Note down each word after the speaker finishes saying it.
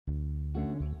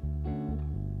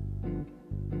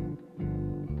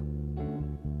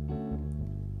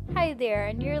Hi there,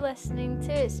 and you're listening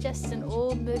to It's Just an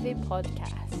Old Movie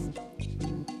Podcast.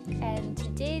 In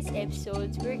today's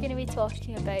episode, we're going to be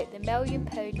talking about the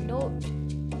 £1 Million Note,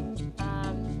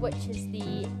 which is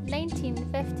the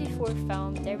 1954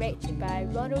 film directed by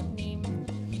Ronald Neame,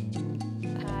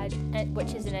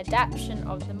 which is an adaptation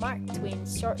of the Mark Twain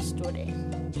short story,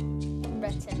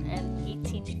 written in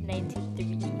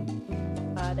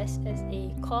 1893. This is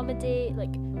a comedy,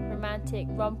 romantic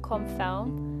rom-com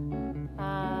film.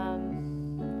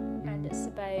 And it's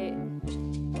about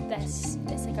this,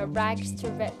 it's like a rags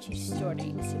to riches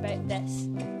story. It's about this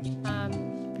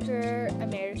poor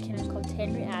American called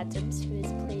Henry Adams, who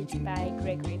is played by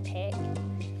Gregory Peck.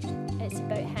 It's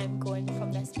about him going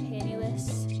from this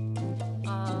penniless,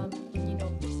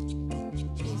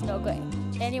 he's not got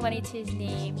any money to his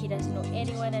name, he doesn't know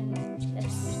anyone in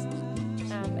this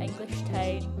English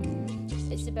town.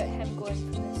 It's about him going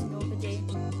from this nobody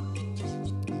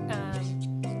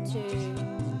to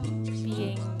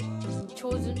being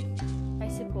chosen, I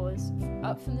suppose,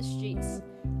 up from the streets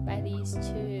by these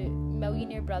two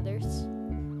millionaire brothers,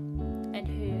 and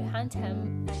who hand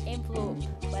him an envelope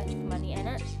with money in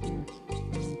it.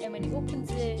 And when he opens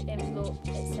the envelope,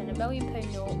 it's in £1 million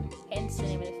note, hence the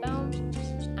name of the film,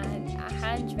 and a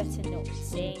handwritten note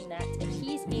saying that if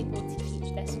he's able to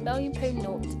keep this £1 million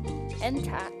note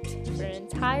intact for an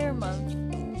entire month,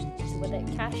 without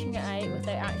cashing it out,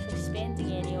 without actually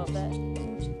spending any of it,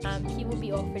 he will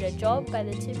be offered a job by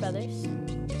the two brothers,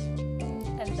 and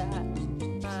that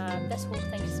this whole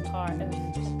thing is part of a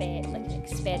bet, like an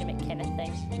experiment kind of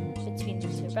thing between the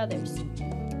two brothers.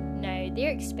 Now, their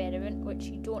experiment, which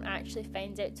you don't actually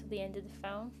find out till the end of the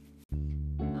film,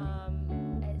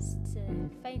 is to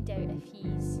find out if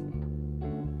he's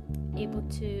able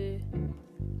to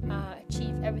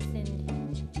achieve everything,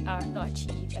 or not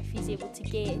achieve, if he's able to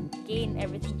gain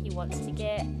everything he wants to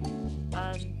get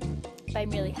by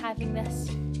merely having this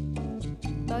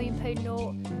 £1 million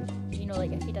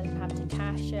note, if he doesn't have to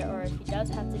cash it, or if he does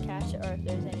have to cash it, or if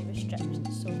there's any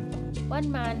restrictions. So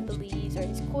one man believes, or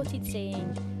is quoted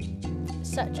saying,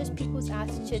 such is people's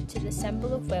attitude to the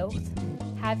symbol of wealth,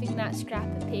 having that scrap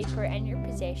of paper in your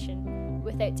possession,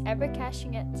 without ever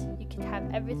cashing it, you could have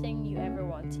everything you ever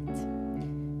wanted.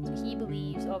 So he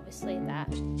believes, obviously, that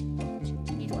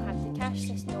you don't have to cash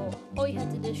this note, all you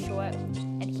have to do is show it,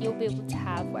 and he'll be able to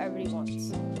have whatever he wants.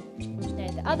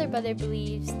 Now, the other brother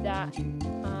believes that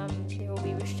there will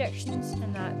be restrictions,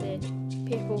 and that the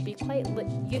paper will be quite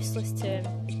useless to him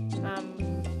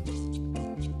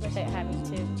without having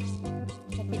to,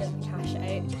 if he doesn't cash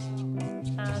it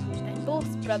out. And both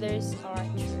brothers are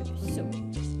true. So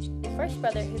the first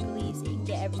brother, who believes he can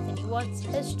get everything he wants,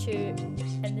 is true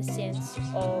in the sense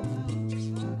of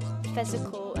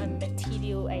physical and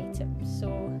material items. So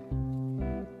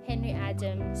Henry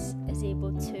Adams is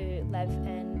able to live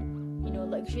in,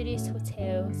 luxurious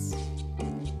hotels.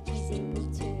 He's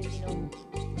able to,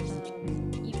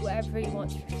 eat whatever he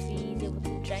wants for free. He's able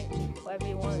to drink whatever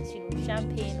he wants,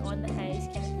 champagne on the house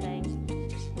kind of thing.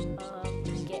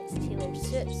 He gets tailored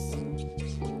suits.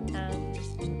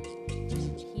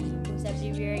 He goes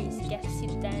everywhere. He's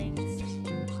gifted things.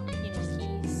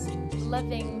 He's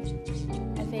living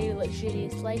a very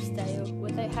luxurious lifestyle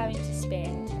without having to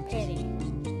spend a penny.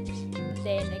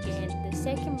 Then again, the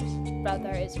second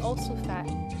brother is also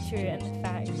true in the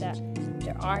fact that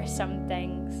there are some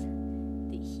things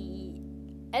that he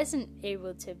isn't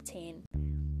able to obtain,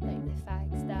 like the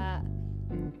fact that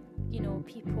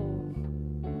people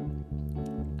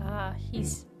he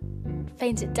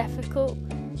finds it difficult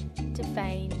to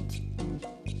find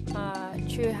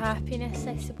true happiness,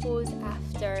 I suppose,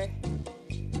 after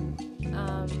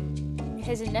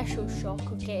his initial shock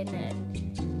of getting it,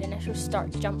 and the initial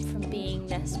stark jump from being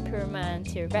this poor man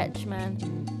to a rich man.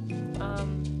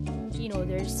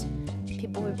 There's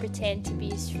people who pretend to be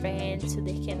his friends so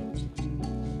they can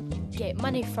get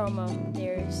money from him.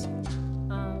 There's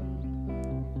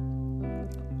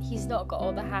he's not got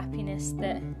all the happiness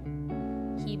that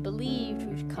he believed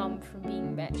would come from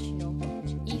being rich.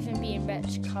 Even being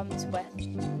rich comes with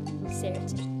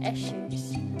certain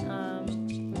issues.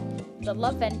 The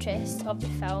love interest of the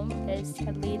film is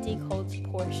a lady called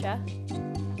Portia.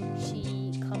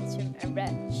 She comes from a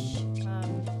rich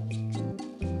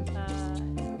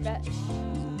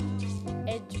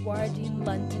Edwardian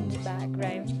London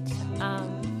background,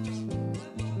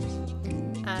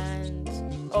 and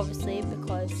obviously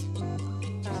because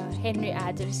Henry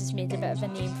Adams has made a bit of a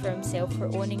name for himself for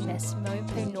owning this £1 million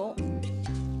note,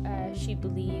 she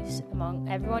believes, among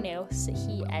everyone else, that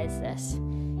he is this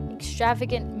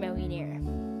extravagant millionaire.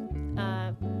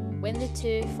 When the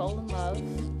two fall in love,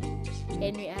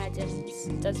 Henry Adams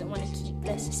doesn't want to keep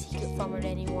this a secret from her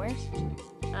anymore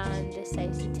and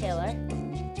decides to tell her,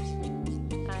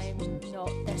 I'm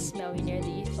not this millionaire that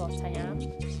you thought I am.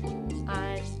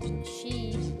 And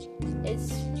she's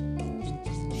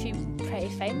pretty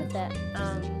fine with it.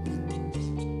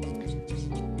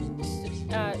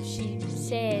 She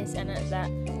says in it that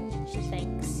she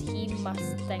thinks he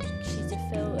must think she's a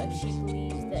fool if she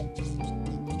believes that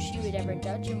she would ever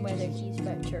judge him whether he's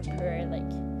rich or poor. Like,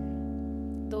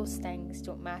 those things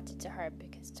don't matter to her,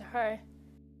 because to her,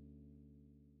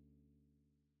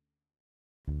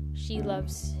 she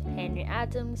loves Henry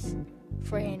Adams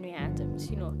for Henry Adams.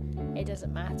 You know, it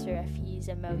doesn't matter if he's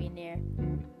a millionaire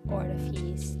or if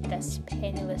he's this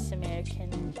penniless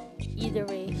American. Either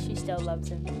way, she still loves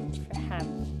him for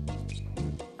him.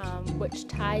 Which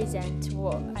ties into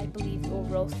what I believe the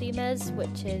overall theme is,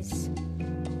 which is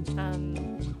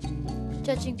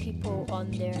judging people on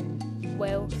their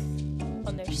wealth,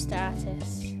 on their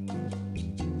status,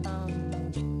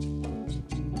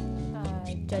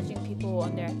 judging people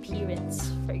on their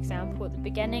appearance. For example, at the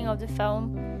beginning of the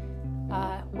film,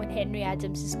 when Henry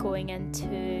Adams is going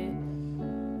into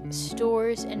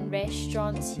stores and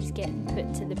restaurants, he's getting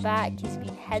put to the back. He's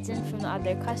been hidden from the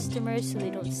other customers so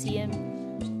they don't see him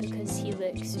because he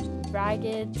looks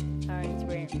ragged, or he's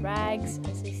wearing rags,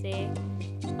 as they say.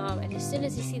 And as soon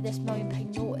as you see this £1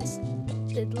 million note, it's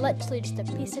literally just a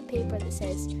piece of paper that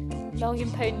says £1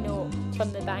 million note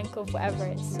from the bank of whatever.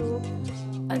 It's so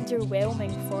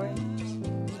underwhelming for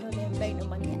the amount of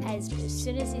money it is. But as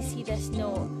soon as you see this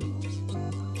note,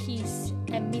 he's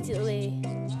immediately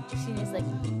seen as like,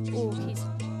 oh,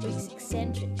 he's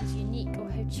eccentric, he's unique, oh,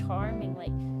 how charming.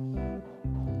 Like,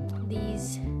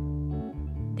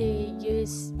 they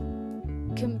use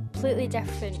completely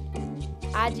different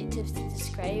adjectives to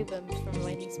describe him from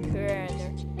when he's poor,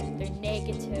 and they're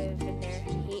negative and they're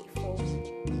hateful,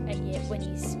 and yet when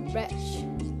he's rich,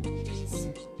 he's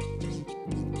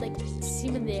like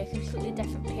seemingly a completely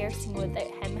different person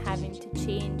without him having to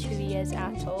change who he is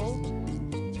at all.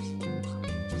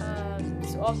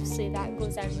 So obviously that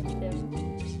goes in with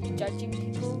them judging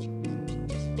people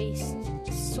based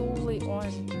solely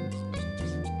on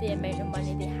the amount of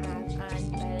money they have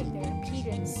and by like their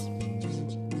appearance,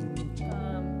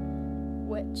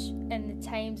 which in the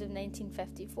times of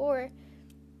 1954,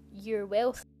 your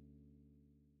wealth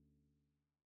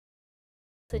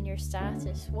and your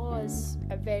status was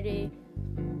a very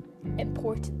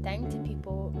important thing to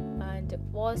people, and it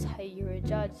was how you were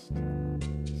judged.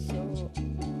 So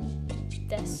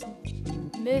this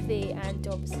movie, and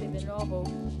obviously the novel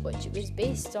which it was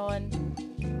based on,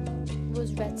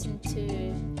 was written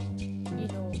to,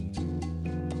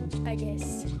 I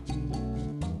guess,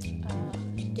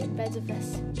 get rid of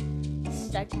this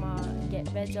stigma and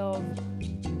get rid of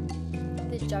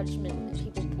the judgment that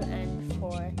people put in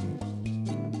for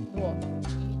what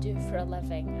you do for a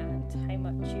living and how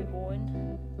much you own.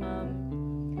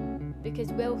 Because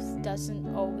wealth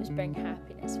doesn't always bring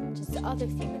happiness, which is the other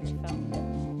theme in the film, that,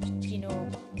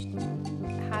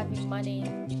 having money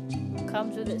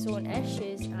comes with its own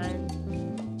issues,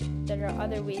 and there are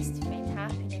other ways to find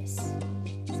happiness,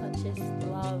 such as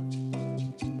love,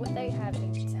 without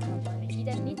having to have money. You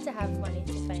didn't need to have money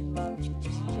to find love,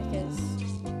 because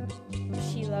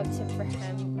she loved him for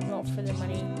him, not for the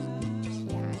money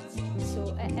he had.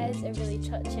 So it is a really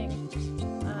touching,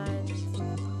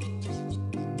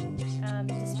 and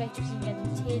despite it being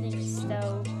entertaining, it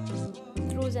still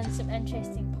throws in some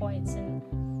interesting points, and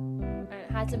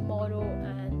it has a moral,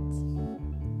 and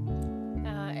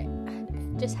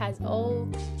it just has it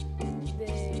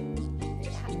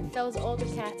fills all the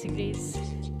categories,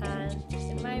 and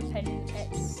in my opinion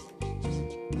it's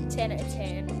 10 out of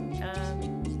 10.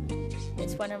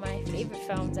 It's one of my favourite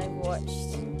films I've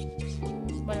watched,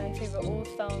 one of my favourite old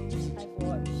films I've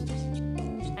watched,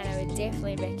 and I would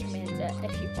definitely recommend it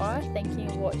if you are thinking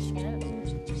of watching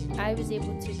it. I was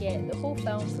able to get the whole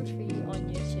film for free on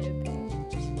YouTube.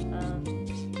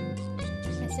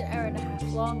 It's an hour and a half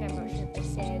long, I'm not sure if I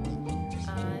said,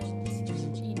 and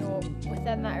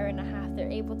within that hour and a half they're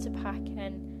able to pack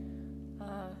in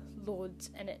loads,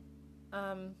 and it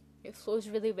flows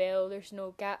really well. There's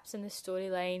no gaps in the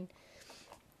storyline,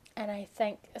 and I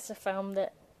think it's a film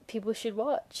that people should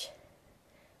watch.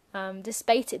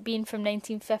 Despite it being from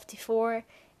 1954,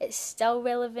 it's still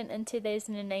relevant in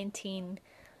 2019,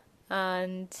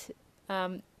 and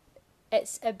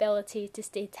its ability to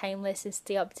stay timeless and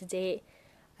stay up to date,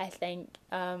 I think,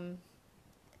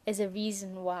 is a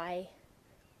reason why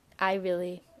I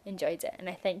really enjoyed it, and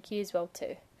I think you as well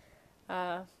too.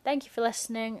 Thank you for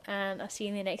listening, and I'll see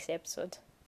you in the next episode.